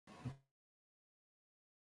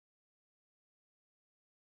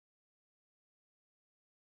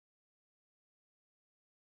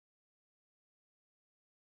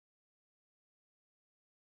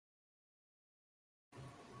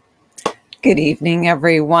Good evening,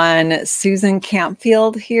 everyone. Susan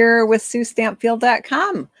Campfield here with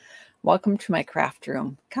SueStampfield.com. Welcome to my craft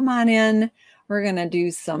room. Come on in. We're going to do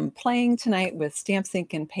some playing tonight with stamps,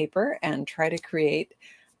 ink, and paper and try to create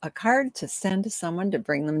a card to send to someone to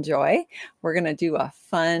bring them joy. We're going to do a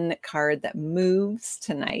fun card that moves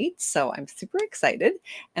tonight, so I'm super excited,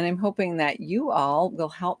 and I'm hoping that you all will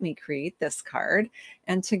help me create this card,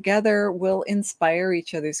 and together we'll inspire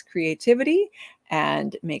each other's creativity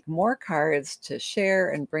and make more cards to share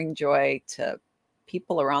and bring joy to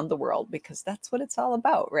people around the world, because that's what it's all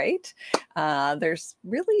about, right? There's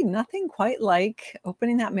really nothing quite like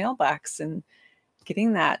opening that mailbox and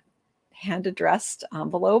getting that hand-addressed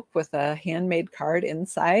envelope with a handmade card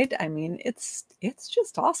inside. I mean, it's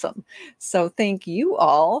just awesome. So thank you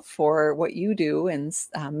all for what you do in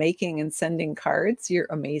making and sending cards. You're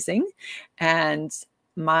amazing. And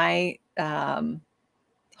my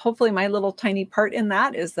hopefully my little tiny part in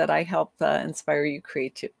that is that I help inspire you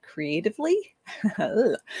creatively.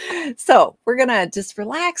 So we're gonna just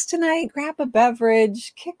relax tonight, grab a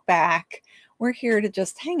beverage, kick back. We're here to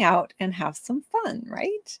just hang out and have some fun,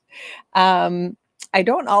 right? I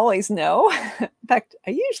don't always know. In fact,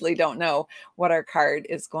 I usually don't know what our card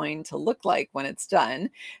is going to look like when it's done.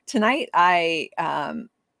 Tonight, I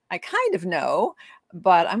kind of know,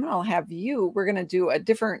 but I'm going to have we're going to do a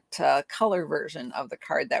different color version of the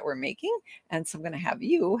card that we're making. And so I'm going to have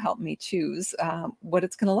you help me choose what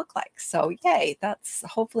it's going to look like. So yay, that's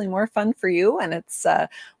hopefully more fun for you. And it's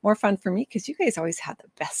more fun for me because you guys always have the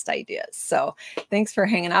best ideas. So thanks for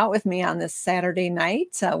hanging out with me on this Saturday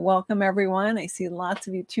night. Welcome everyone. I see lots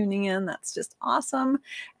of you tuning in. That's just awesome.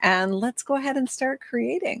 And let's go ahead and start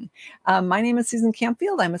creating. My name is Susan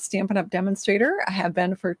Campfield. I'm a Stampin' Up! Demonstrator. I have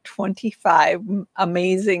been for 25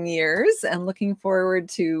 amazing years and looking forward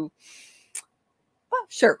to, well,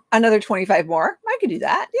 sure, another 25 more. I could do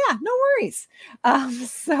that. Yeah, no worries.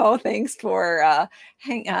 So thanks for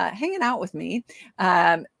hanging out with me.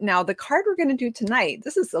 Now, the card we're going to do tonight,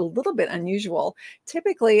 this is a little bit unusual.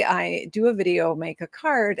 Typically, I do a video, make a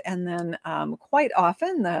card, and then quite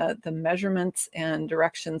often the measurements and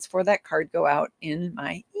directions for that card go out in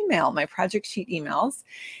my email, my project sheet emails.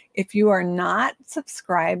 If you are not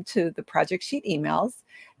subscribed to the project sheet emails,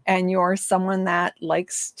 and you're someone that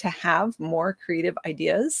likes to have more creative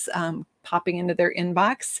ideas popping into their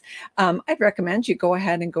inbox, I'd recommend you go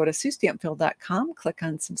ahead and go to SueStampfield.com, click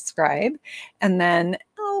on subscribe, and then,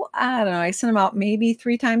 I don't know, I send them out maybe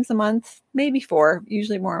 3 times a month, maybe 4,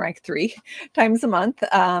 usually more like 3 times a month.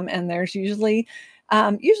 And there's usually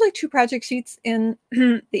 2 project sheets in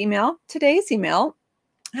the email. Today's email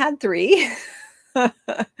had 3.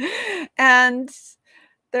 And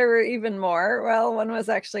there were even more. Well, one was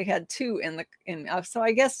actually had 2 so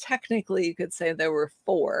I guess technically you could say there were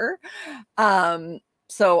 4.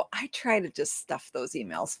 So I try to just stuff those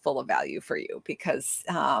emails full of value for you because,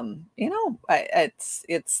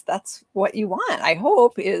 that's what you want. I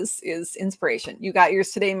hope is inspiration. You got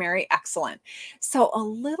yours today, Mary. Excellent. So a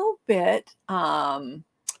little bit,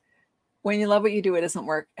 when you love what you do, it doesn't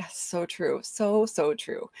work. So true. So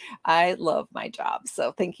true. I love my job.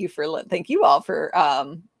 So thank you all for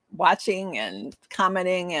watching and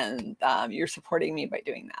commenting, and you're supporting me by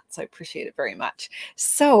doing that. So I appreciate it very much.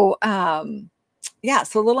 So yeah,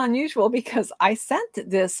 so a little unusual because I sent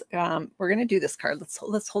this, we're going to do this card.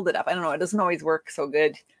 Let's hold it up. I don't know. It doesn't always work so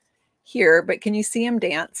good here, but can you see him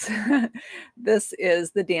dance? This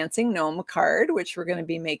is the dancing gnome card, which we're going to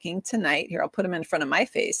be making tonight. Here, I'll put him in front of my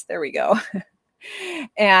face. There we go.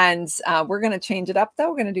 And we're going to change it up, though.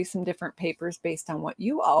 We're going to do some different papers based on what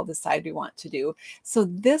you all decide we want to do. So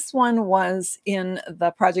this one was in the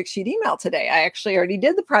project sheet email today. I actually already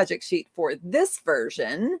did the project sheet for this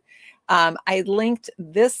version. I linked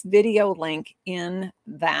this video link in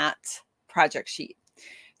that project sheet.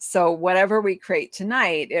 So whatever we create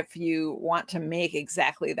tonight, if you want to make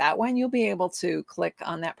exactly that one, you'll be able to click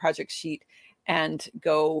on that project sheet and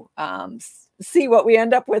go see what we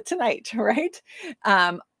end up with tonight, right?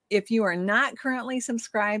 If you are not currently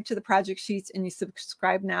subscribed to the project sheets and you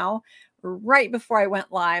subscribe now, right before I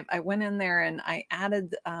went live, I went in there and I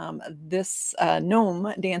added this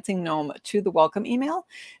dancing gnome to the welcome email.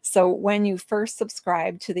 So when you first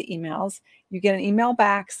subscribe to the emails, you get an email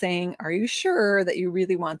back saying, are you sure that you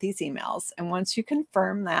really want these emails? And once you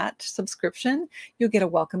confirm that subscription, you'll get a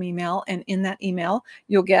welcome email. And in that email,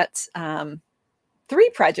 you'll get 3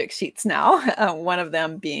 project sheets now, one of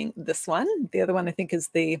them being this one. The other one, I think, is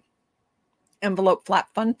the envelope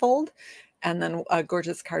flap fun fold. And then a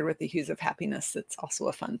gorgeous card with the hues of happiness. It's also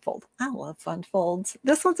a fun fold. I love fun folds.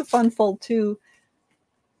 This one's a fun fold too.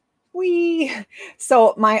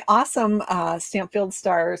 So my awesome Stampfield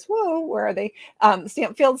Stars, whoa, where are they?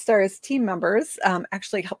 Stampfield Stars team members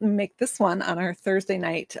actually helped me make this one on our Thursday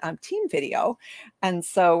night team video. And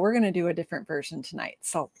so we're going to do a different version tonight.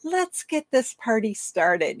 So let's get this party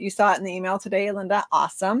started. You saw it in the email today, Linda.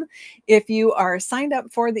 Awesome. If you are signed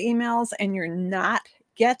up for the emails and you're not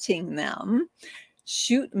getting them,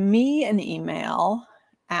 shoot me an email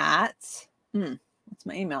at, what's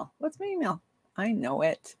my email? I know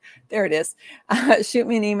it. There it is. Shoot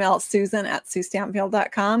me an email,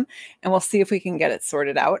 susan@suestampfield.com, and we'll see if we can get it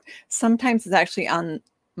sorted out. Sometimes it's actually on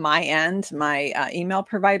my end, my email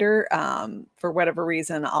provider. For whatever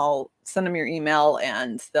reason, I'll send them your email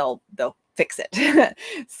and they'll fix it.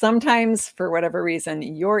 Sometimes, for whatever reason,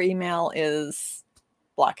 your email is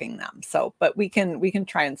blocking them. So, but we can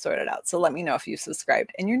try and sort it out. So let me know if you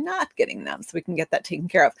subscribed and you're not getting them so we can get that taken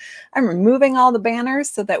care of. I'm removing all the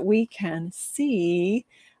banners so that we can see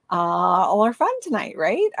all our fun tonight,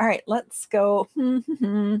 right? All right, let's go.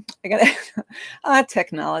 I got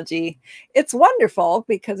technology. It's wonderful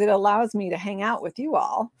because it allows me to hang out with you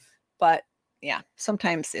all, but yeah,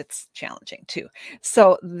 sometimes it's challenging too.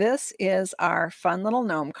 So this is our fun little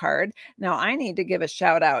gnome card. Now I need to give a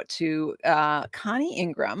shout out to Connie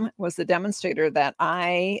Ingram, was the demonstrator that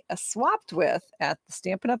I swapped with at the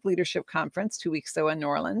Stampin' Up! Leadership Conference 2 weeks ago in New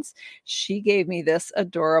Orleans. She gave me this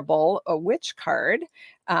adorable witch card,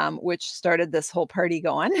 which started this whole party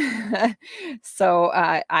going. So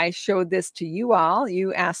I showed this to you all.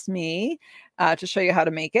 You asked me to show you how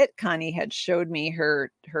to make it. Connie had showed me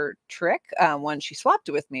her trick when she swapped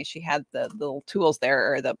it with me. She had the little tools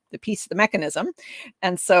there, or the piece of the mechanism.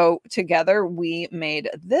 And so together we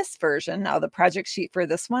made this version. Now the project sheet for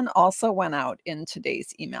this one also went out in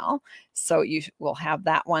today's email. So you will have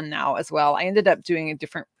that one now as well. I ended up doing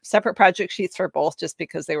separate project sheets for both just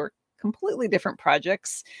because they were completely different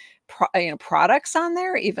projects, products on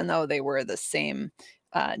there, even though they were the same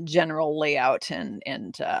general layout and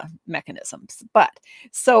mechanisms. But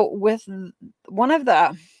so with one of the,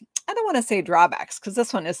 I don't want to say drawbacks, because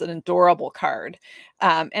this one is an adorable card.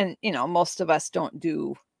 And, most of us don't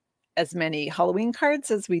do as many Halloween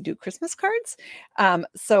cards as we do Christmas cards.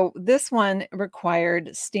 So this one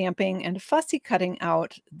required stamping and fussy cutting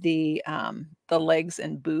out the legs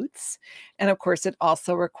and boots. And of course, it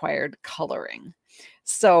also required coloring.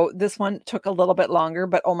 So this one took a little bit longer,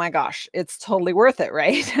 but oh my gosh, it's totally worth it,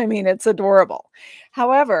 right? I mean, it's adorable.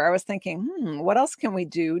 However, I was thinking, what else can we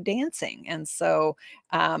do dancing? And so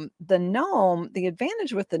the gnome, the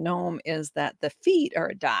advantage with the gnome is that the feet are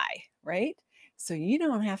a die, right? So you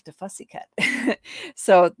don't have to fussy cut.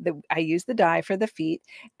 So I use the die for the feet,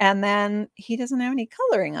 and then he doesn't have any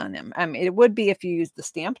coloring on him. I mean, it would be if you use the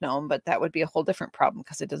stamp gnome, but that would be a whole different problem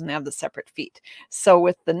because it doesn't have the separate feet. So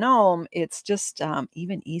with the gnome, it's just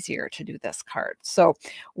even easier to do this card. So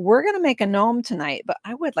we're going to make a gnome tonight, but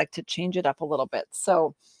I would like to change it up a little bit.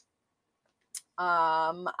 So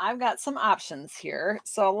I've got some options here.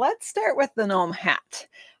 So let's start with the gnome hat.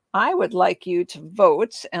 I would like you to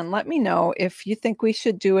vote and let me know if you think we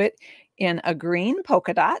should do it in a green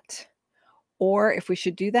polka dot or if we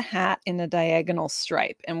should do the hat in a diagonal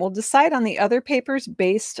stripe. And we'll decide on the other papers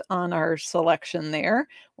based on our selection there.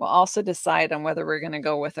 We'll also decide on whether we're going to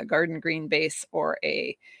go with a garden green base or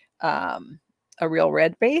a real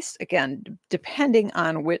red base, again, depending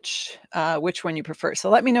on which one you prefer. So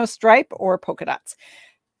let me know, stripe or polka dots.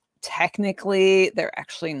 Technically, they're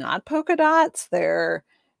actually not polka dots. They're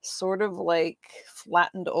sort of like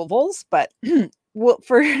flattened ovals, but well,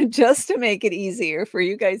 for just to make it easier for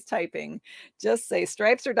you guys typing, just say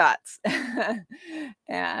stripes or dots,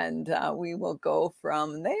 and we will go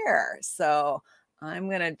from there. So I'm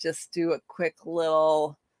gonna just do a quick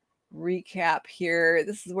little recap here.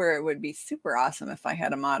 This is where it would be super awesome if I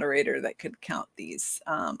had a moderator that could count these.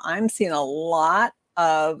 I'm seeing a lot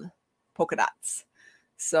of polka dots.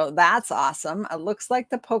 So that's awesome. It looks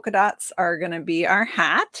like the polka dots are going to be our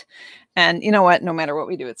hat. And you know what? No matter what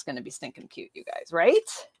we do, it's going to be stinking cute, you guys, right?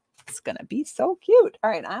 It's going to be so cute.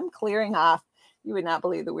 All right, I'm clearing off. You would not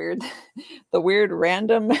believe the weird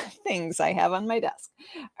random things I have on my desk.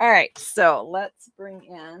 All right, so let's bring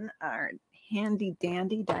in our handy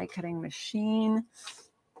dandy die cutting machine.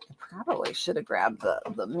 I probably should have grabbed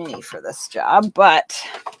the mini for this job, but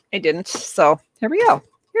I didn't. So here we go.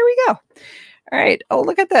 Here we go. All right. Oh,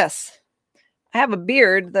 look at this. I have a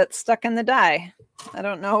beard that's stuck in the die. I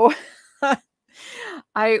don't know.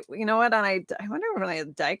 You know what? And I wonder when I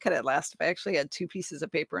die cut it last, if I actually had 2 pieces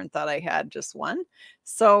of paper and thought I had just one.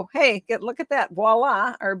 So, hey, look at that.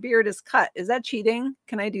 Voila. Our beard is cut. Is that cheating?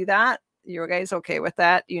 Can I do that? You guys okay with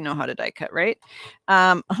that? You know how to die cut, right?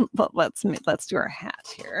 But let's do our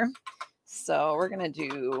hat here. So we're gonna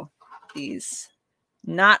do these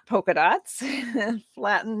not polka dots,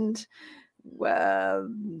 flattened,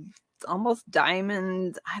 almost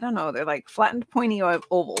diamond. I don't know. They're like flattened pointy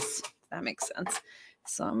ovals. If that makes sense.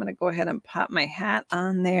 So I'm gonna go ahead and pop my hat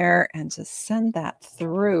on there and just send that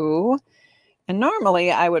through. And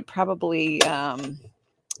normally I would probably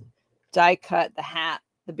die cut the hat,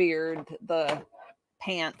 the beard, the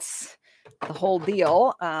pants, the whole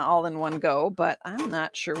deal all in one go, but I'm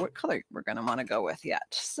not sure what color we're going to want to go with yet.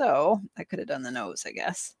 So I could have done the nose, I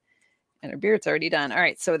guess. And our beard's already done. All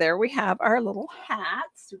right, so there we have our little hat.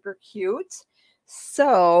 Super cute.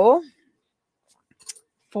 So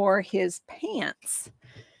for his pants,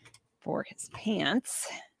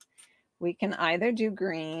 we can either do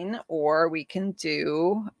green or we can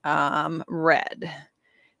do red.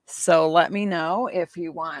 So let me know if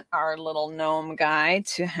you want our little gnome guy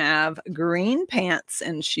to have green pants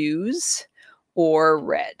and shoes or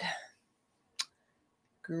red.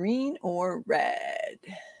 Green or red.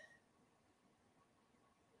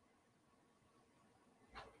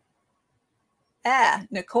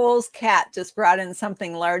 Nicole's cat just brought in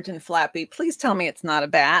something large and flappy. Please tell me it's not a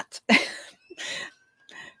bat.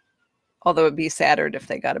 Although it'd be sadder if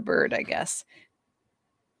they got a bird, I guess.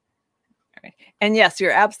 All right. And yes,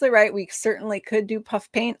 you're absolutely right. We certainly could do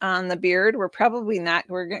puff paint on the beard. We're probably not.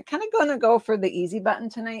 We're kind of going to go for the easy button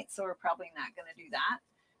tonight, so we're probably not going to do that.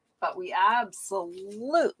 But we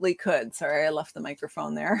absolutely could. Sorry, I left the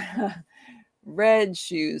microphone there. Red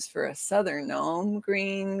shoes for a southern gnome.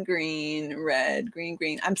 Green, green, red, green,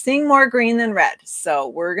 green. I'm seeing more green than red, so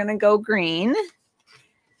we're going to go green.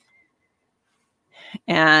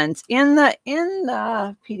 And in the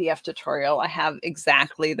PDF tutorial, I have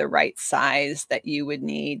exactly the right size that you would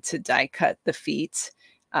need to die cut the feet.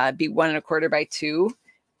 Be 1 1/4 by 2.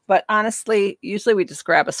 But honestly, usually we just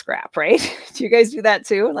grab a scrap, right? Do you guys do that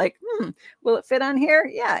too? Like, will it fit on here?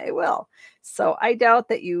 Yeah, it will. So I doubt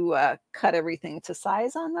that you cut everything to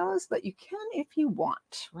size on those, but you can if you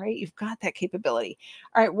want, right? You've got that capability.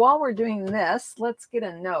 All right, while we're doing this, let's get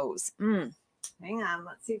a nose. Hang on,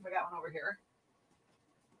 let's see if I got one over here.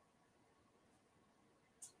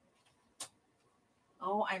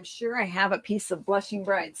 Oh, I'm sure I have a piece of Blushing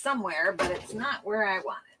Bride somewhere, but it's not where I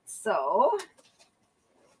want it. So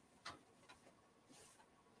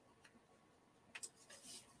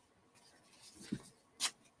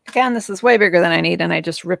again, this is way bigger than I need, and I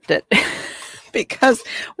just ripped it because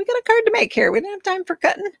we got a card to make here. We don't have time for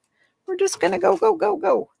cutting. We're just going to go, go, go,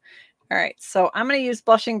 go. All right, so I'm going to use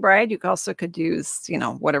Blushing Bride. You also could use,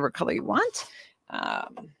 whatever color you want.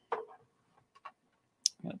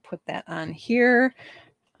 I'm going to put that on here.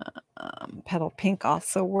 Petal Pink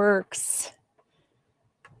also works.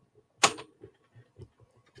 You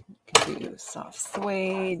could do soft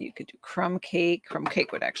suede. You could do crumb cake. Crumb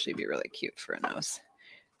cake would actually be really cute for a nose.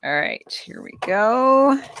 All right, here we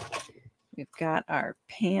go. We've got our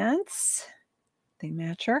pants. They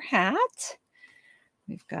match our hat.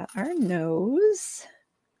 We've got our nose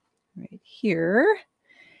right here.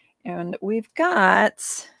 And we've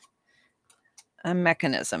got a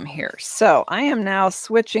mechanism here. So I am now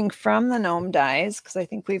switching from the gnome dies because I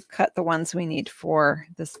think we've cut the ones we need for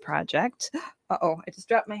this project. Uh-oh, I just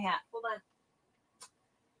dropped my hat. Hold on.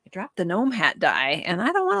 I dropped the gnome hat die and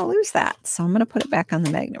I don't want to lose that. So I'm going to put it back on the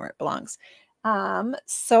magnet where it belongs.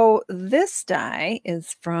 So this die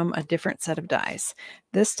is from a different set of dies.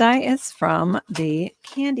 This die is from the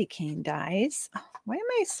candy cane dies. Why am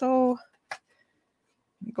I so...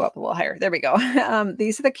 Let me go up a little higher. There we go.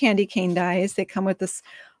 These are the candy cane dies. They come with this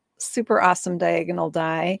super awesome diagonal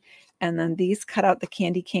die. And then these cut out the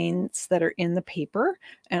candy canes that are in the paper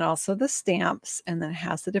and also the stamps. And then it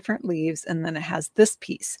has the different leaves. And then it has this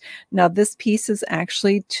piece. Now this piece is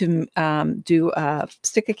actually to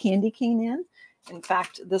stick a candy cane in. In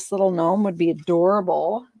fact, this little gnome would be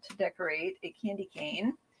adorable to decorate a candy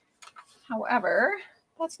cane. However,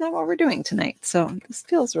 that's not what we're doing tonight. So this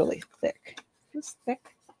feels really thick. This thick.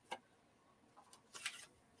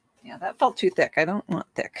 Yeah, that felt too thick. I don't want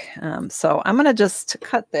thick. So I'm going to just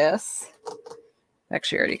cut this.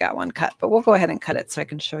 Actually, I already got one cut, but we'll go ahead and cut it so I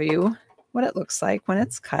can show you what it looks like when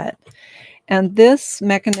it's cut. And this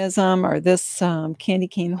mechanism or this candy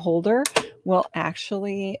cane holder will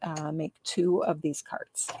actually make 2 of these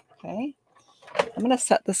cards. Okay. I'm going to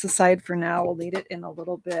set this aside for now. We'll need it in a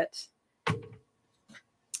little bit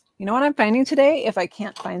You know what I'm finding today? If I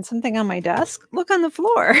can't find something on my desk, look on the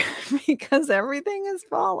floor because everything is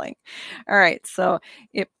falling. All right, so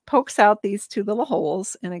it pokes out these two little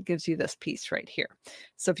holes and it gives you this piece right here.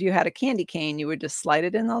 So if you had a candy cane, you would just slide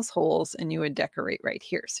it in those holes and you would decorate right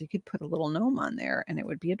here. So you could put a little gnome on there and it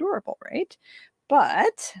would be adorable, right?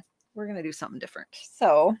 But we're going to do something different.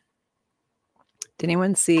 So did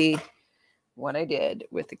anyone see what I did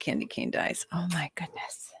with the candy cane dies? Oh my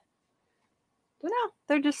goodness. No,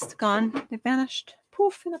 they're just gone. They vanished.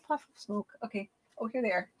 Poof, in a puff of smoke. Okay. Oh, here they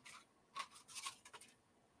are.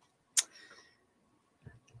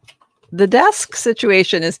 The desk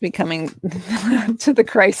situation is becoming to the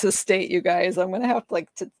crisis state, you guys. I'm going to have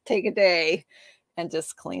to take a day and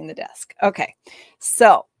just clean the desk. Okay.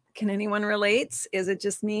 So can anyone relate? Is it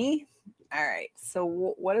just me? All right. So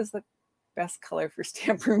what is the best color for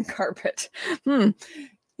stamp room carpet?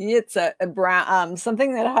 It's a brown,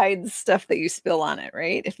 something that hides stuff that you spill on it,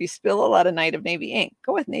 right? If you spill a lot of Night of Navy ink,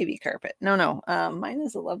 go with navy carpet. No, mine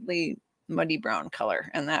is a lovely muddy brown color,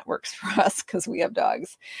 and that works for us because we have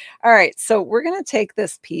dogs. All right, so we're going to take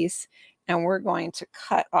this piece and we're going to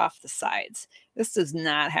cut off the sides. This does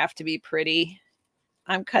not have to be pretty.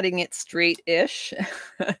 I'm cutting it straight-ish,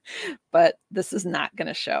 but this is not going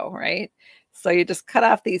to show, right? So you just cut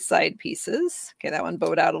off these side pieces. Okay, that one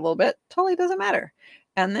bowed out a little bit. Totally doesn't matter.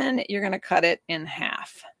 And then you're going to cut it in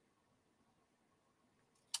half.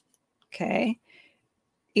 Okay.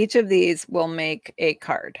 Each of these will make a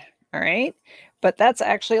card. All right. But that's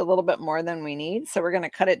actually a little bit more than we need. So we're going to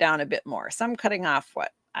cut it down a bit more. So I'm cutting off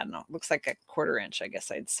what? I don't know. Looks like a 1/4 inch, I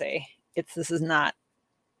guess I'd say. This is not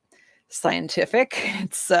scientific.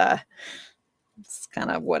 It's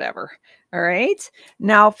kind of whatever. All right.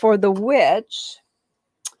 Now for the witch,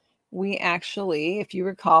 we actually, if you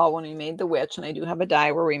recall, when we made the witch, and I do have a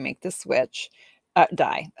die where we make the switch, a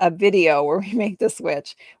video where we make the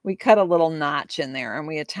switch, we cut a little notch in there and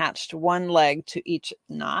we attached one leg to each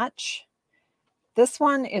notch. This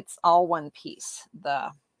one, it's all one piece,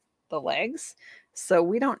 the legs. So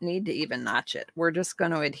we don't need to even notch it. We're just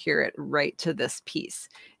going to adhere it right to this piece.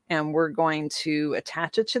 And we're going to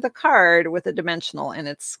attach it to the card with a dimensional and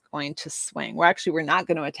it's going to swing. Well, actually, we're not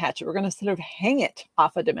going to attach it. We're going to sort of hang it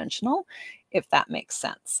off a dimensional, if that makes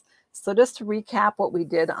sense. So just to recap what we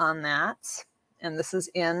did on that, and this is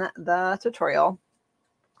in the tutorial,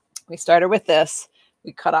 we started with this.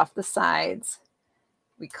 We cut off the sides.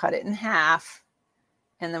 We cut it in half,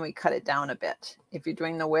 and then we cut it down a bit. If you're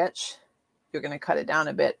doing the witch, you're going to cut it down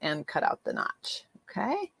a bit and cut out the notch.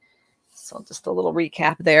 Okay. So just a little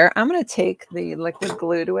recap there. I'm going to take the liquid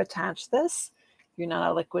glue to attach this. If you're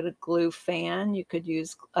not a liquid glue fan, you could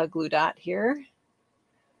use a glue dot here.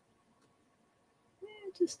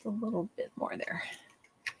 Just a little bit more there.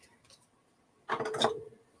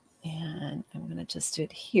 And I'm going to just do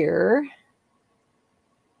it here.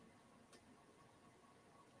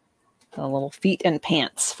 The little feet and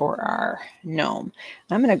pants for our gnome.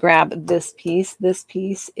 I'm going to grab this piece. This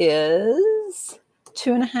piece is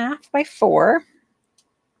 2.5 by 4.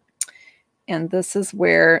 And this is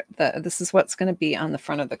where this is what's going to be on the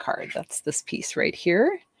front of the card. That's this piece right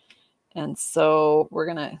here. And so we're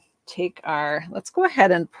going to take our, let's go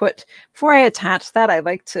ahead and put, before I attach that, I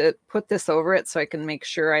like to put this over it so I can make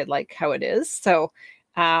sure I like how it is. So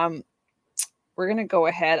we're going to go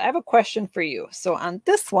ahead. I have a question for you. So on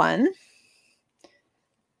this one,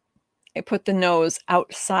 I put the nose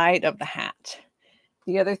outside of the hat.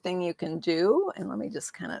 The other thing you can do, and let me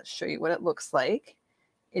just kind of show you what it looks like,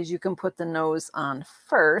 is you can put the nose on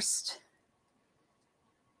first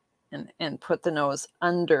and put the nose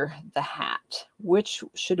under the hat. Which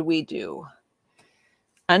should we do?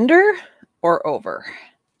 Under or over?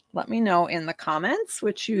 Let me know in the comments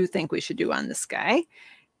which you think we should do on this guy.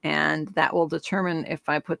 And that will determine if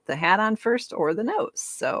I put the hat on first or the nose.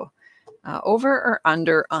 So over or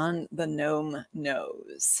under on the gnome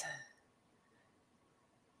nose.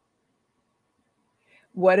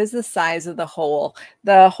 What is the size of the hole?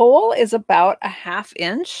 The hole is about a 1/2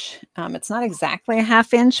 inch. It's not exactly a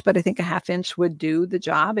 1/2 inch, but I think a 1/2 inch would do the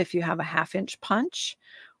job if you have a 1/2 inch punch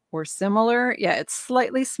or similar. Yeah, it's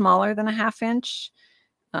slightly smaller than a 1/2 inch.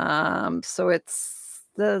 So it's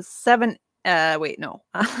the 7, wait, no,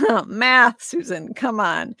 math, Susan, come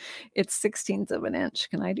on. It's 1/16 of an inch.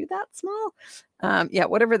 Can I do that small? Yeah,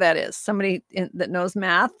 whatever that is. Somebody that knows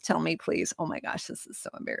math, tell me, please. Oh my gosh, this is so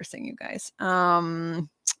embarrassing, you guys.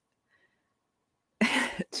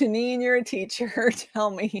 Janine, you're a teacher. Tell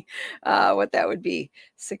me what that would be.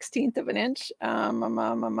 1/16 of an inch.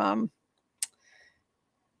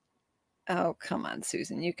 Oh, come on,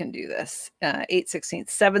 Susan, you can do this. 8/16,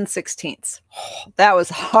 7/16. Oh, that was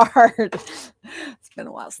hard. It's been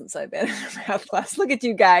a while since I've been in a math class. Look at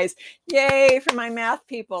you guys. Yay for my math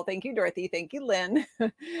people. Thank you, Dorothy. Thank you, Lynn.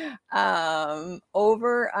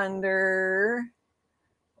 Over, under,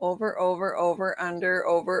 over,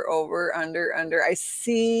 under. I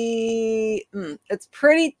see. It's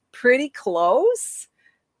pretty close,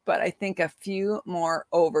 but I think a few more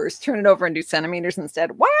overs. Turn it over and do centimeters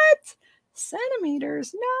instead. What?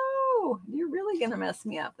 Centimeters? No, you're really going to mess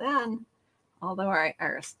me up then. Although our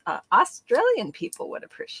Australian people would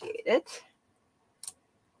appreciate it.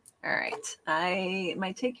 All right,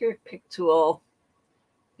 my take your pick tool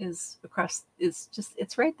is across,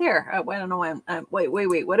 it's right there. I don't know why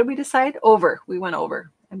wait, what did we decide? Over. We went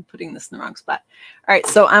over. I'm putting this in the wrong spot. All right,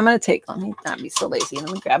 so I'm going to take, let me not be so lazy.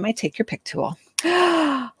 Let me grab my take your pick tool.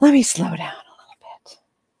 Let me slow down a little bit.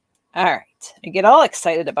 All right, I get all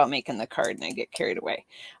excited about making the card and I get carried away.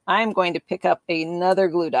 I'm going to pick up another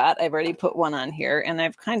glue dot. I've already put one on here and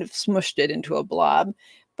I've kind of smushed it into a blob,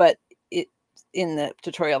 but in the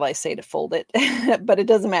tutorial I say to fold it, but it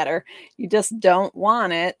doesn't matter. You just don't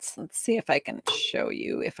want it. Let's see if I can show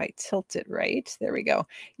you if I tilt it right. There we go.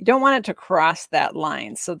 You don't want it to cross that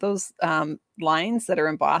line. So those lines that are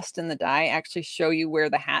embossed in the die actually show you where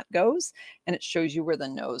the hat goes and it shows you where the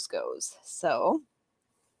nose goes. So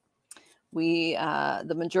we,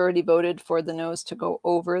 the majority voted for the nose to go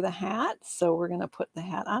over the hat. So we're going to put the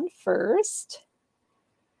hat on first.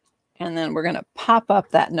 And then we're going to pop up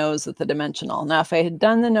that nose with the dimensional. Now, if I had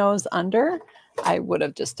done the nose under, I would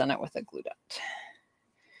have just done it with a glue dot.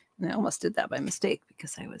 And I almost did that by mistake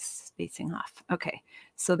because I was spacing off. Okay,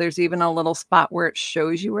 so there's even a little spot where it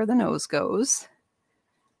shows you where the nose goes.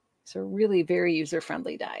 So really very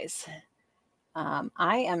user-friendly dies.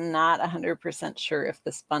 I am not 100% sure if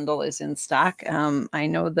this bundle is in stock. I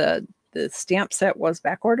know the stamp set was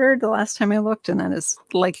back ordered the last time I looked, and that is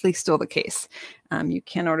likely still the case. You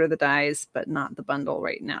can order the dies, but not the bundle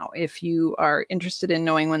right now. If you are interested in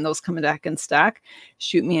knowing when those come back in stock,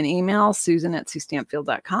 shoot me an email,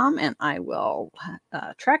 susan@suestampfield.com, and I will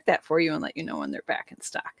track that for you and let you know when they're back in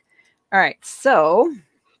stock. All right, so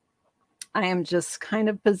I am just kind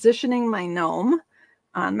of positioning my gnome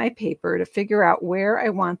on my paper to figure out where I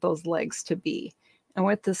want those legs to be. And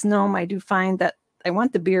with this gnome, I do find that I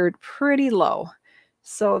want the beard pretty low.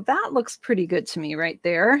 So that looks pretty good to me right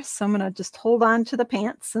there. So I'm going to just hold on to the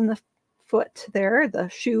pants and the foot there, the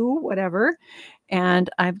shoe, whatever. And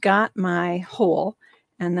I've got my hole.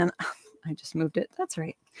 And then I just moved it. That's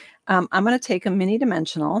right. I'm going to take a mini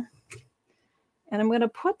dimensional and I'm going to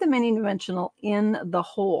put the mini dimensional in the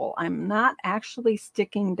hole. I'm not actually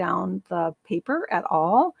sticking down the paper at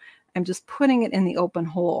all. I'm just putting it in the open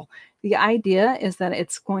hole. The idea is that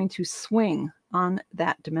it's going to swing on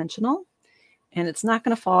that dimensional and it's not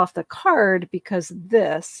going to fall off the card because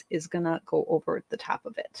this is going to go over the top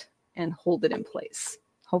of it and hold it in place.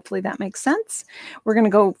 Hopefully that makes sense. We're going to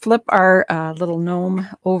go flip our little gnome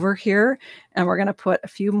over here and we're going to put a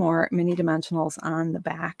few more mini dimensionals on the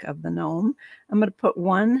back of the gnome. I'm going to put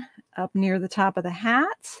one up near the top of the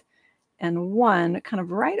hat and one kind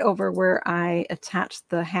of right over where I attached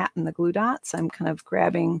the hat and the glue dots. I'm kind of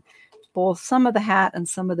grabbing both some of the hat and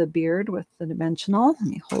some of the beard with the dimensional. Let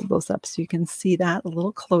me hold those up so you can see that a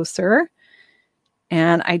little closer.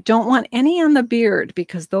 And I don't want any on the beard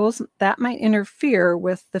because that might interfere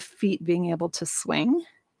with the feet being able to swing.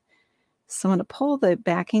 So I'm going to pull the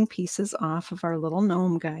backing pieces off of our little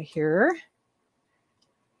gnome guy here.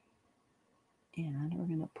 And we're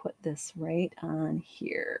going to put this right on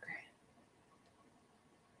here.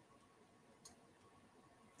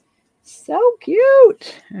 So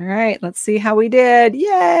cute. All right, let's see how we did.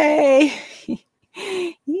 Yay.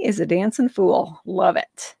 He is a dancing fool. Love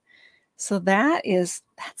it. So that's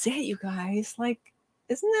it, you guys. Like,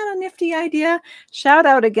 isn't that a nifty idea? Shout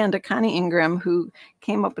out again to Connie Ingram, who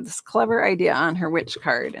came up with this clever idea on her witch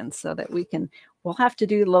card. And so that we'll have to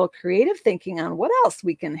do a little creative thinking on what else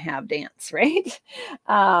we can have dance, right?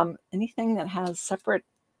 Anything that has separate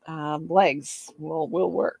legs will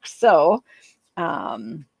work. So,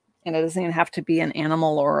 and it doesn't even have to be an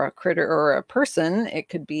animal or a critter or a person. It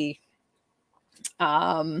could be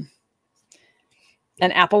an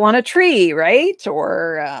apple on a tree, right?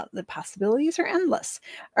 Or the possibilities are endless.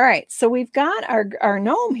 All right, so we've got our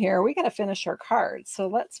gnome here. We got to finish our card. So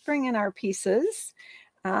let's bring in our pieces.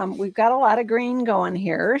 We've got a lot of green going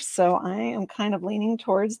here. So I am kind of leaning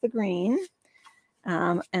towards the green.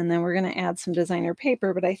 And then we're going to add some designer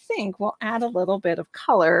paper, but I think we'll add a little bit of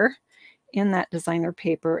color in that designer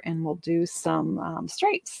paper and we'll do some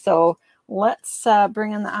stripes. So let's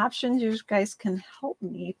bring in the options. You guys can help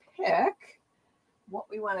me pick what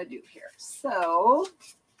we want to do here. So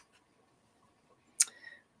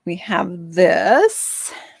we have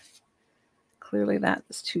this. Clearly that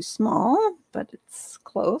is too small, but it's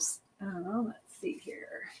close. Let's see here.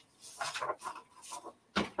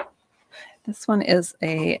 This one is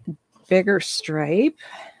a bigger stripe.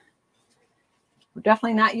 We're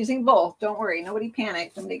definitely not using both. Don't worry. Nobody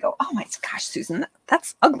panic. Nobody go, oh my gosh, Susan,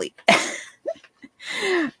 that's ugly.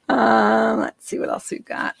 Let's see what else we've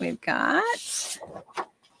got. We've got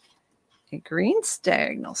a green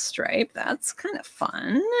diagonal stripe. That's kind of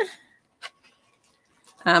fun.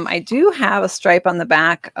 I do have a stripe on the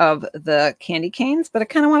back of the candy canes, but I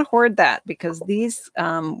kind of want to hoard that because these,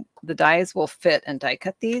 the dies will fit and die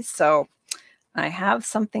cut these. So I have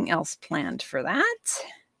something else planned for that.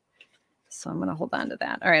 So I'm going to hold on to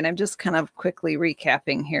that. All right. I'm just kind of quickly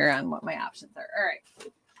recapping here on what my options are. All right.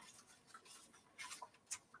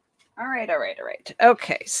 All right. All right. All right.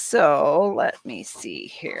 Okay. So let me see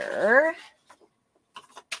here.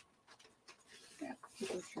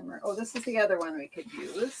 Oh, this is the other one we could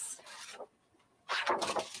use.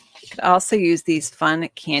 Could also use these fun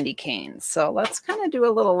candy canes. So let's kind of do a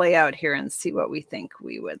little layout here and see what we think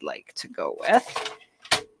we would like to go with.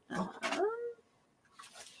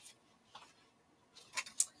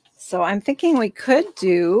 So I'm thinking we could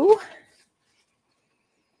do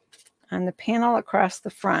on the panel across the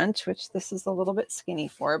front, which this is a little bit skinny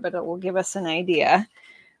for, but it will give us an idea.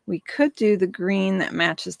 We could do the green that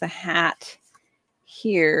matches the hat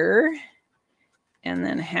here and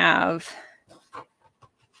then have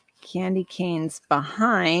candy canes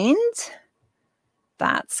behind.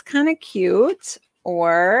 That's kind of cute.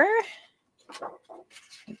 Or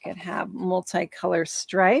we could have multicolor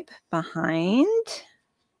stripe behind.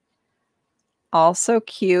 Also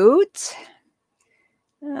cute.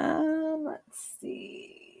 Let's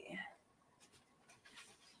see.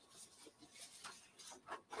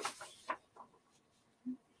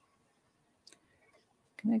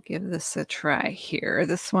 I'm going to give this a try here.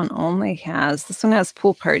 This one has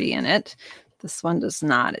pool party in it. This one does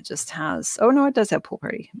not. It just has, oh no, it does have pool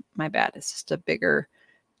party. My bad. It's just a bigger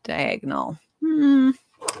diagonal.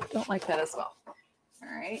 Don't like that as well. All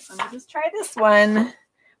right, let me just try this one.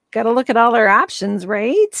 Got to look at all our options,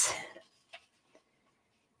 right?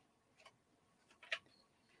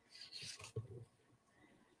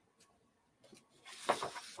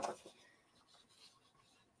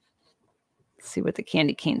 See what the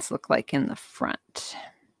candy canes look like in the front.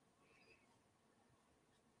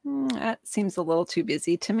 That seems a little too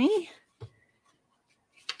busy to me.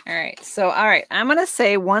 All right, I'm going to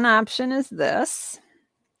say one option is this.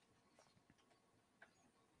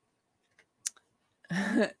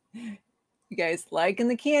 You guys liking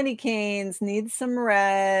the candy canes, need some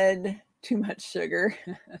red, too much sugar.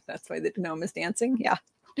 That's why the gnome is dancing. Yeah.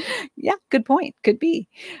 Yeah, good point. Could be.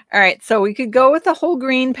 All right, so we could go with the whole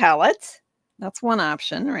green palette. That's one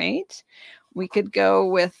option, right? We could go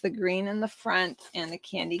with the green in the front and the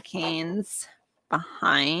candy canes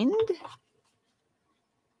behind.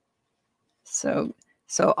 So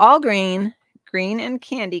all green and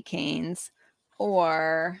candy canes,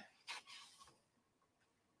 or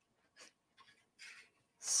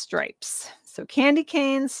stripes. So candy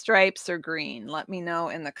canes, stripes, or green. Let me know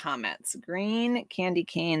in the comments. Green, candy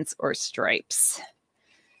canes, or stripes.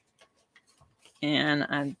 And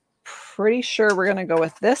I'm pretty sure we're going to go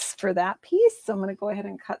with this for that piece. So I'm going to go ahead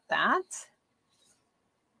and cut that.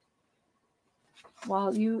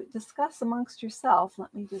 While you discuss amongst yourself,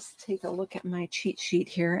 let me just take a look at my cheat sheet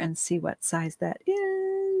here and see what size that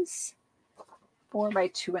is. 4 by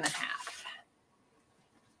 2.5.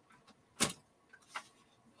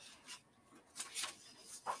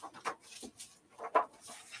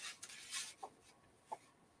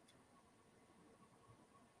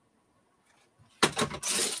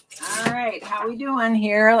 All right, how we doing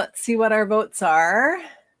here? Let's see what our votes are.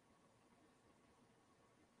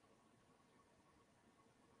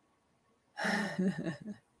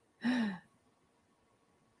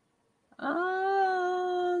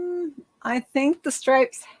 I think the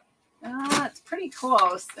stripes, it's pretty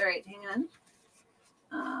close. All right, hang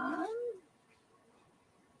on.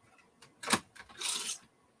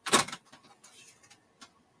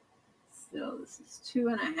 So this is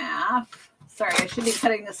 2.5. Sorry, I should be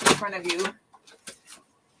cutting this in front of you.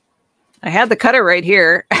 I had the cutter right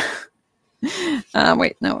here.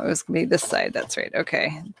 Wait, no, it was going to be this side. That's right.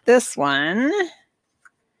 Okay. This one.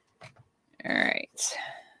 All right.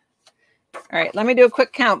 All right. Let me do a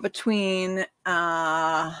quick count between,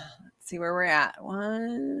 let's see where we're at.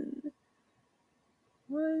 1,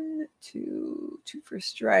 1, 2, 2 for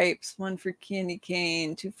stripes, 1 for candy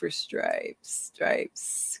cane, 2 for stripes,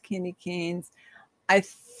 candy canes. I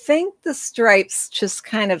think the stripes just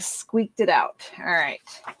kind of squeaked it out. All right,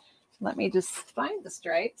 let me just find the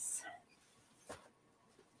stripes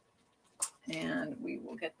and we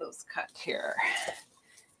will get those cut here.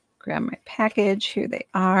 Grab my package. Here they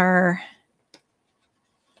are.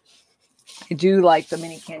 I do like the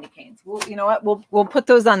mini candy canes. Well, you know what? We'll put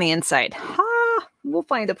those on the inside. Ha! We'll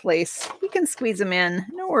find a place. We can squeeze them in.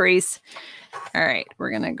 No worries. All right,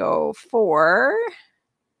 we're gonna go for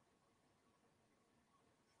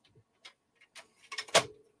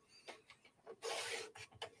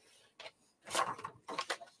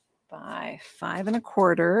by 5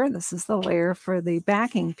 1/4. This is the layer for the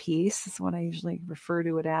backing piece. This is what I usually refer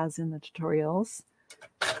to it as in the tutorials.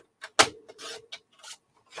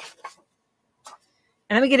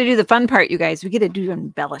 And then we get to do the fun part, you guys. We get to do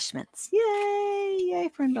embellishments. Yay! Yay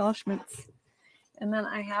for embellishments. And then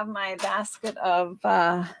I have my basket of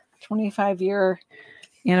 25-year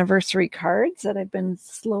anniversary cards that I've been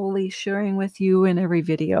slowly sharing with you in every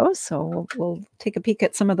video. So we'll take a peek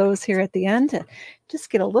at some of those here at the end to just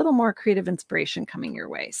get a little more creative inspiration coming your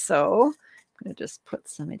way. So I'm going to just put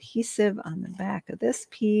some adhesive on the back of this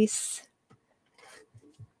piece.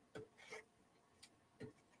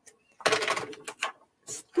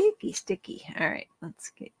 Sticky, sticky. All right, let's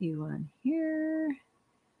get you on here.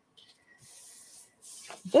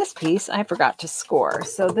 This piece I forgot to score.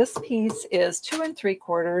 So this piece is 2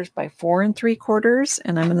 3/4 by 4 3/4,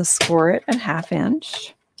 and I'm going to score it at 1/2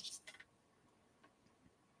 inch.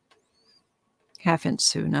 1/2 inch,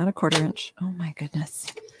 Sue, not a 1/4 inch. Oh my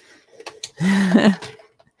goodness.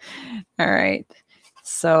 All right.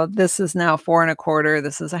 So this is now 4 1/4.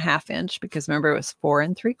 This is a 1/2 inch because remember it was 4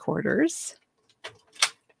 3/4.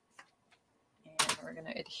 And we're going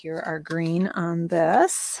to adhere our green on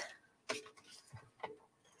this.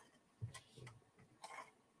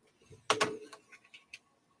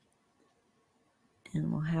 And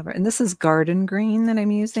we'll have it. And this is garden green that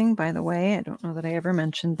I'm using, by the way. I don't know that I ever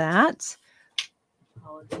mentioned that.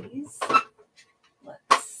 Apologies.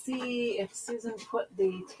 Let's see if Susan put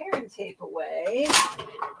the tear and tape away.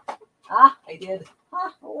 Ah, I did.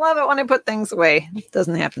 Ah, I love it when I put things away. It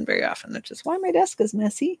doesn't happen very often, which is why my desk is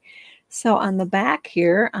messy. So on the back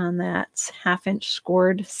here, on that 1/2 inch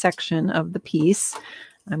scored section of the piece,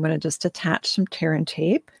 I'm going to just attach some tear and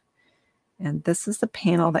tape. And this is the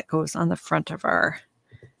panel that goes on the front of our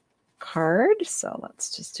card. So let's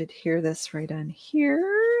just adhere this right on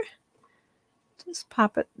here. Just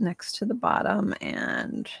pop it next to the bottom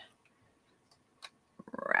and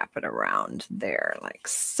wrap it around there like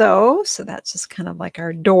so. So that's just kind of like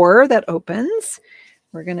our door that opens.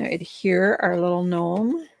 We're going to adhere our little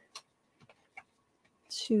gnome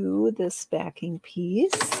to this backing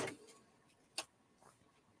piece.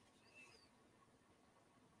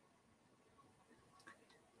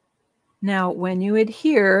 Now, when you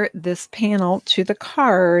adhere this panel to the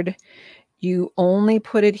card, you only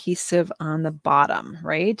put adhesive on the bottom,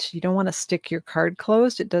 right? You don't want to stick your card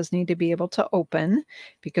closed. It does need to be able to open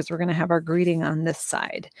because we're going to have our greeting on this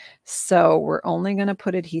side. So we're only going to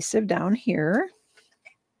put adhesive down here.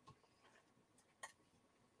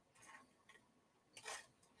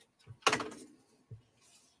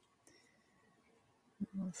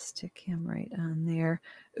 We'll stick him right on there.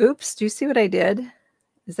 Oops, do you see what I did?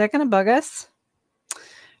 Is that going to bug us?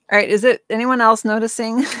 All right, is it anyone else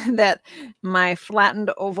noticing that my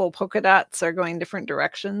flattened oval polka dots are going different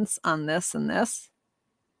directions on this and this?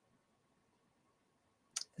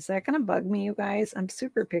 Is that going to bug me, you guys? I'm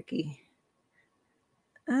super picky.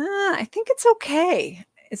 I think it's okay.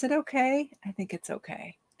 Is it okay? I think it's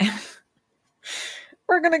okay.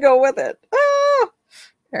 We're going to go with it. Ah!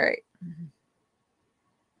 All right.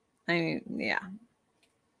 I mean, yeah.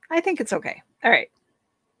 I think it's okay. All right.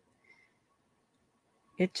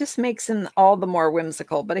 It just makes it all the more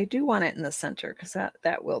whimsical, but I do want it in the center because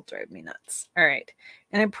that will drive me nuts. All right.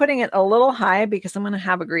 And I'm putting it a little high because I'm going to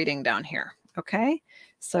have a greeting down here. Okay.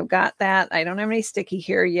 So I've got that. I don't have any sticky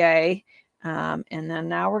here. Yay. And then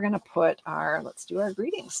now we're going to put let's do our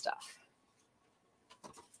greeting stuff.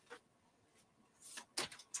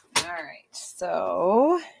 All right.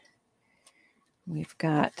 So we've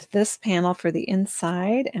got this panel for the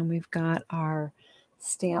inside and we've got our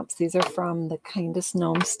stamps. These are from the Kindest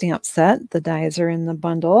Gnome stamp set. The dies are in the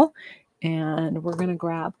bundle. And we're going to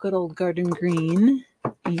grab good old garden green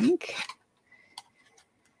ink.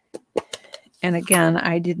 And again,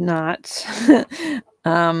 I did not,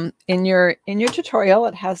 in your tutorial,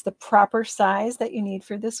 it has the proper size that you need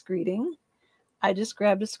for this greeting. I just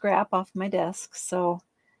grabbed a scrap off my desk. So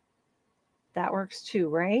That works too,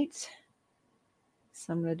 right?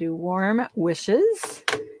 So I'm going to do warm wishes.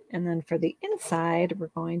 And then for the inside, we're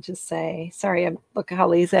going to say, sorry, look how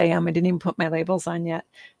lazy I am. I didn't even put my labels on yet.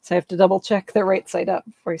 So I have to double check the right side up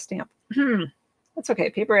before I stamp. That's okay.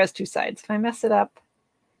 Paper has two sides. If I mess it up,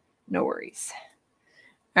 no worries.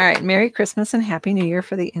 All right. Merry Christmas and Happy New Year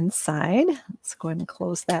for the inside. Let's go ahead and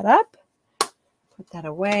close that up. Put that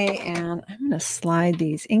away. And I'm going to slide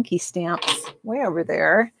these inky stamps way over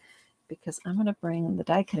there because I'm going to bring the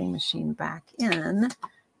die cutting machine back in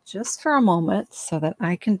just for a moment so that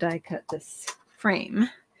I can die cut this frame.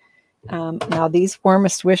 Now these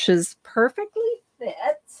warmest wishes perfectly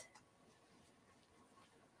fit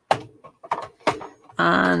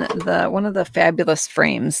on one of the Fabulous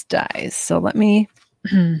Frames dies. So let me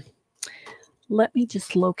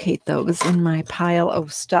just locate those in my pile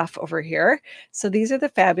of stuff over here. So these are the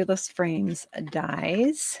Fabulous Frames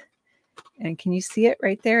dies. And can you see it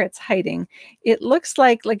right there? It's hiding. It looks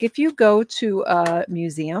like if you go to a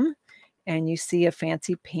museum and you see a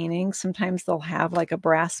fancy painting, sometimes they'll have like a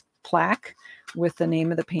brass plaque with the name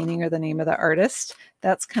of the painting or the name of the artist.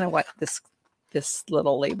 That's kind of what this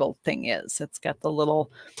little label thing is. It's got the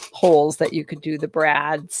little holes that you could do the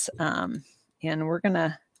brads. And we're going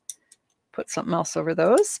to put something else over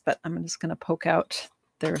those, but I'm just going to poke out.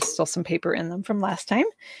 There's still some paper in them from last time.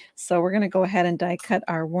 So we're going to go ahead and die cut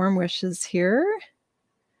our warm wishes here.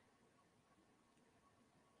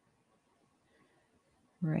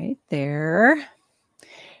 Right there.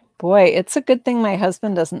 Boy, it's a good thing my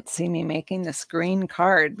husband doesn't see me making this green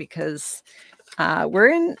card because we're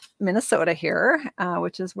in Minnesota here,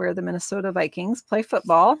 which is where the Minnesota Vikings play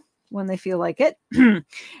football when they feel like it.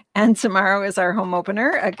 And tomorrow is our home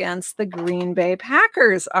opener against the Green Bay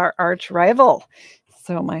Packers, our arch rival.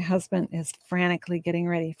 So my husband is frantically getting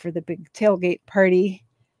ready for the big tailgate party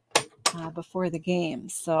before the game.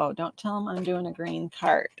 So don't tell him I'm doing a green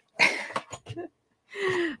card.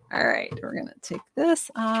 All right, we're going to take this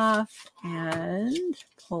off and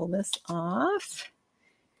pull this off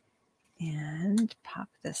and pop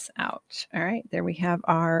this out. All right, there we have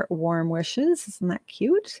our warm wishes. Isn't that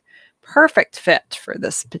cute? Perfect fit for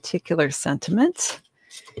this particular sentiment.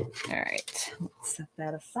 All right, let's set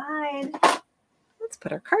that aside. Let's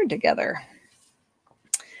put our card together.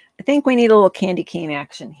 I think we need a little candy cane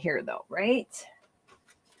action here though, right?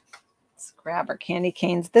 Let's grab our candy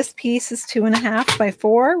canes. This piece is 2.5 by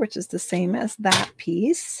 4, which is the same as that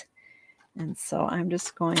piece. And so I'm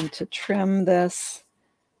just going to trim this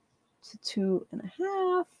to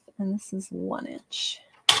 2.5, and this is 1 inch.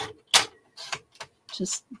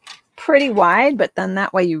 Just pretty wide, but then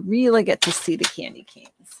that way you really get to see the candy canes.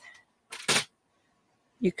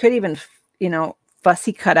 You could even,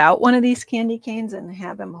 fussy cut out one of these candy canes and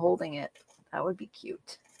have him holding it. That would be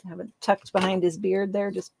cute. Have it tucked behind his beard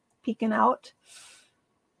there, just peeking out.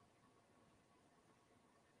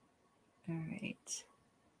 All right.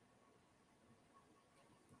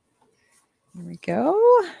 There we go.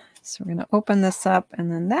 So we're going to open this up,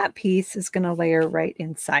 and then that piece is going to layer right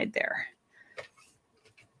inside there.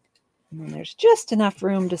 And then there's just enough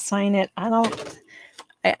room to sign it.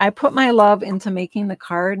 I put my love into making the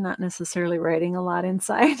card, not necessarily writing a lot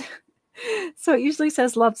inside. So it usually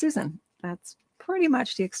says, "Love, Susan." That's pretty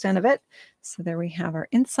much the extent of it. So there we have our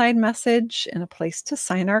inside message and a place to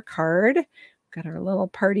sign our card. We've got our little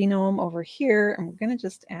party gnome over here, and we're going to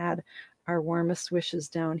just add our warmest wishes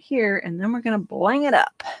down here, and then we're going to bling it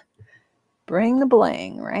up. Bring the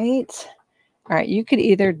bling, right? All right, you could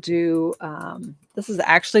either do, this is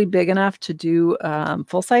actually big enough to do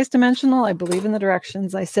full-size dimensional. I believe in the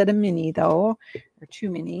directions. I said a mini, though, or 2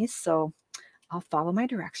 minis, so I'll follow my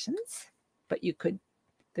directions. But you could,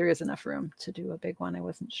 there is enough room to do a big one. I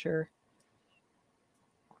wasn't sure.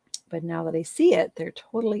 But now that I see it, there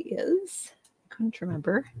totally is. I couldn't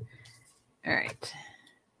remember. All right.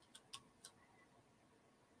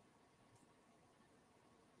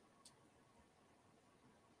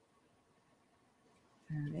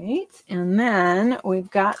 All right, and then we've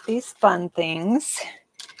got these fun things.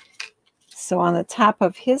 So on the top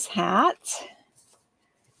of his hat,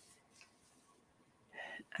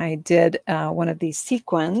 I did one of these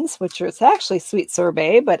sequins, which was actually Sweet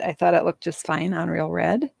Sorbet, but I thought it looked just fine on Real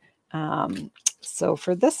Red. So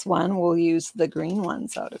for this one, we'll use the green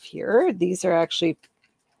ones out of here. These are actually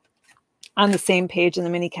on the same page in the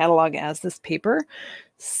mini catalog as this paper.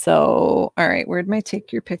 So, all right, where'd my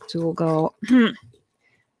Take Your Pick tool go?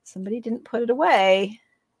 Somebody didn't put it away.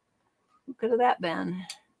 Who could have that been?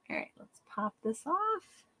 All right, let's pop this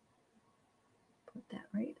off. Put that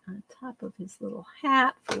right on top of his little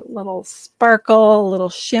hat for a little sparkle, a little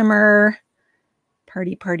shimmer.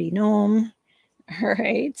 Party gnome. All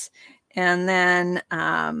right. And then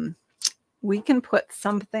we can put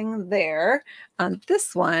something there. On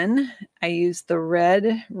this one, I used the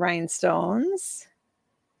red rhinestones.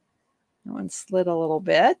 That one slid a little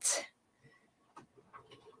bit,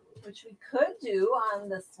 which we could do on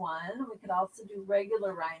this one. We could also do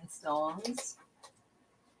regular rhinestones.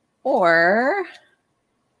 Or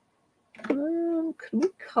could we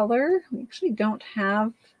color? We actually don't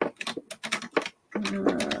have,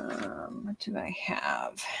 what do I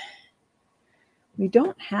have? We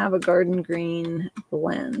don't have a garden green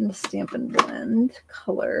blend, Stampin' Blend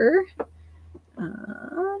color.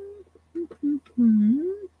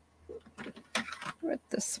 What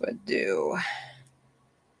this would do.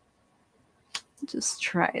 Just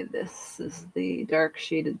try this. This is the dark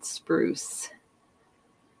shaded spruce.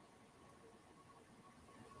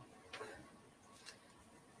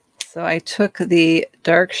 So I took the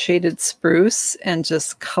dark shaded spruce and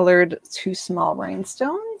just colored 2 small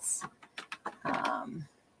rhinestones.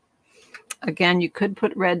 Again, you could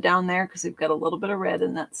put red down there because we've got a little bit of red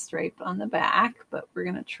in that stripe on the back, but we're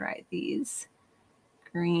going to try these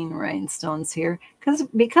green rhinestones here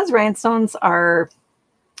because rhinestones are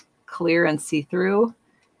clear and see-through.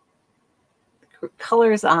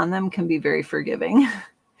 Colors on them can be very forgiving.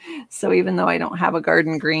 So even though I don't have a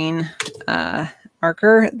garden green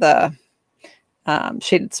marker, the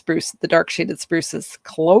shaded spruce, the dark shaded spruce is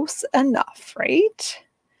close enough, right?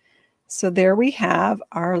 So there we have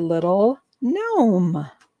our little gnome.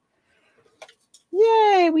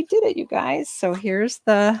 Yay, we did it, you guys. So here's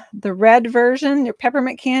the red version, your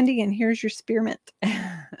peppermint candy, and here's your spearmint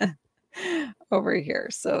over here.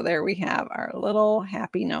 So there we have our little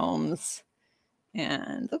happy gnomes.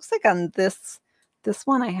 And looks like on this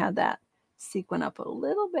one, I had that sequin up a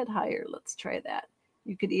little bit higher. Let's try that.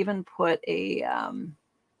 You could even put a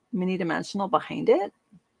mini dimensional behind it.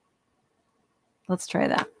 Let's try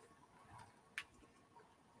that.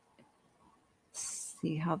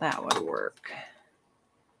 See how that would work.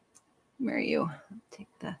 Where you take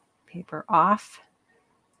the paper off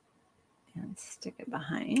and stick it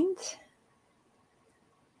behind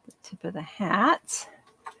the tip of the hat.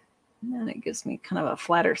 And then it gives me kind of a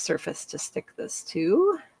flatter surface to stick this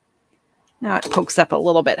to. Now it pokes up a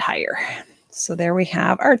little bit higher. So there we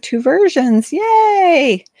have our 2 versions.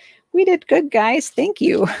 Yay! We did good, guys. Thank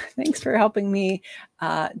you. Thanks for helping me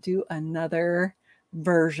do another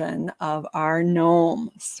version of our gnome.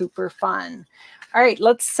 Super fun. All right,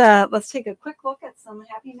 let's take a quick look at some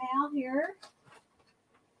happy mail here.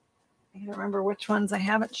 I don't remember which ones I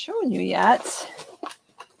haven't shown you yet.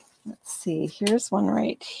 Let's see. Here's one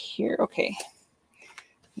right here. Okay.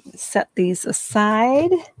 Set these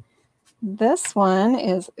aside. This one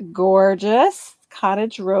is gorgeous.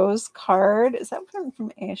 Cottage Rose card. Is that one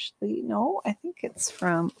from Ashley? No, I think it's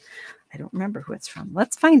from, I don't remember who it's from.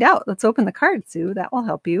 Let's find out. Let's open the card, Sue. That will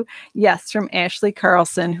help you. Yes, from Ashley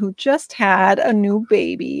Carlson, who just had a new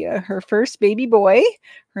baby, her first baby boy.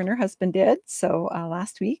 Her and her husband did, so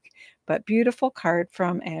last week. But beautiful card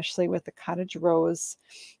from Ashley with the Cottage Rose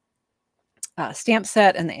stamp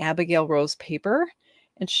set and the Abigail Rose paper.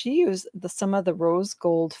 And she used some of the rose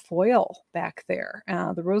gold foil back there.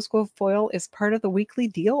 The rose gold foil is part of the weekly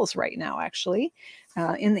deals right now, actually.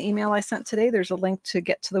 In the email I sent today, there's a link to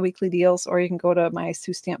get to the weekly deals, or you can go to my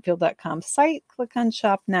SueStampfield.com site, click on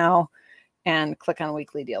Shop Now, and click on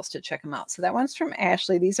weekly deals to check them out. So that one's from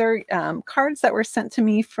Ashley. These are cards that were sent to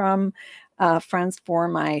me from friends for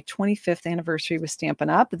my 25th anniversary with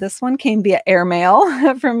Stampin' Up. This one came via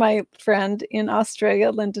airmail from my friend in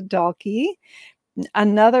Australia, Linda Dalkey.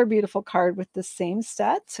 Another beautiful card with the same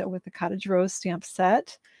set, with the Cottage Rose stamp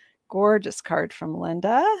set. Gorgeous card from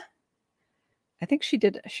Linda. I think she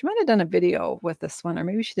might have done a video with this one, or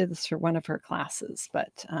maybe she did this for one of her classes,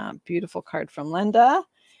 but beautiful card from Linda.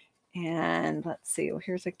 And let's see, well,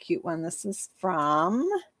 here's a cute one. This is from,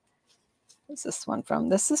 what's this one from?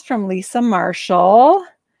 This is from Lisa Marshall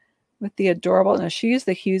with the adorable, now she used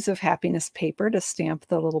the Hues of Happiness paper to stamp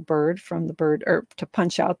the little bird from the bird, or to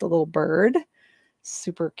punch out the little bird.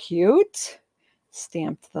 Super cute.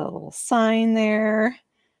 Stamped the little sign there.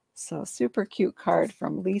 So super cute card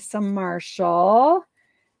from Lisa Marshall.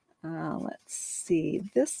 Let's see.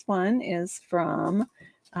 This one is from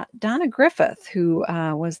Donna Griffith, who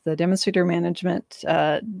was the demonstrator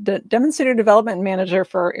development manager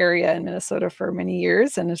for our area in Minnesota for many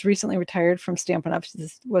years, and is recently retired from Stampin' Up. She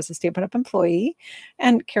was a Stampin' Up employee,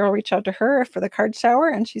 and Carol reached out to her for the card shower,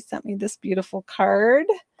 and she sent me this beautiful card.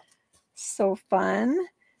 So fun.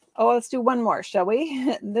 Oh, let's do one more, shall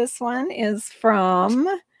we? This one is from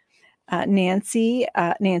Nancy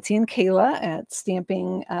and Kayla at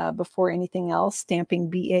Stamping Before Anything Else, Stamping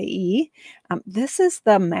BAE. This is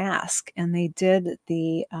the mask, and they did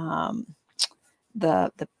the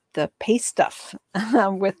paste stuff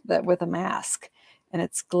with a mask, and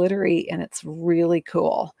it's glittery and it's really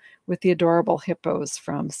cool with the adorable hippos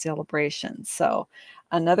from Celebration. So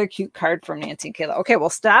another cute card from Nancy and Kayla. Okay, we'll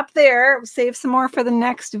stop there. Save some more for the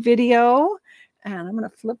next video. And I'm going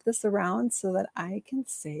to flip this around so that I can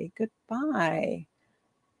say goodbye.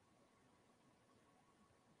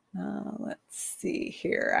 Let's see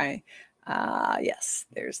here. Yes,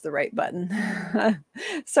 there's the right button.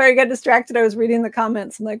 Sorry, I got distracted. I was reading the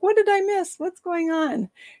comments. I'm like, what did I miss? What's going on?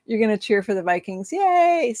 You're going to cheer for the Vikings.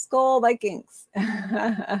 Yay, Skol Vikings.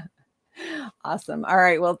 Awesome. All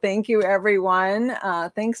right. Well, thank you, everyone.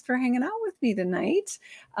 Thanks for hanging out with me tonight.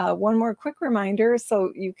 One more quick reminder.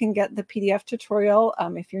 So you can get the PDF tutorial.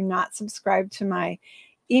 If you're not subscribed to my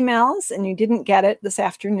emails and you didn't get it this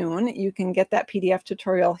afternoon, you can get that PDF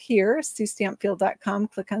tutorial here, SueStampfield.com.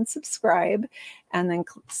 Click on subscribe and then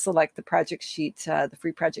select the project sheet, the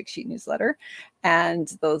free project sheet newsletter. And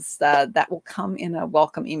those that will come in a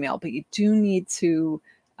welcome email, but you do need to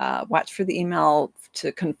watch for the email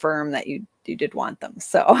to confirm that you did want them.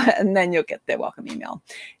 So, and then you'll get the welcome email.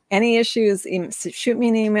 Any issues, shoot me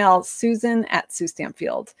an email,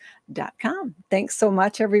 Susan@SueStampfield.com. Thanks so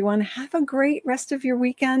much, everyone. Have a great rest of your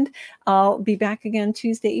weekend. I'll be back again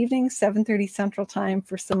Tuesday evening, 7:30 Central Time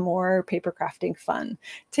for some more paper crafting fun.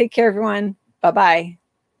 Take care, everyone. Bye-bye.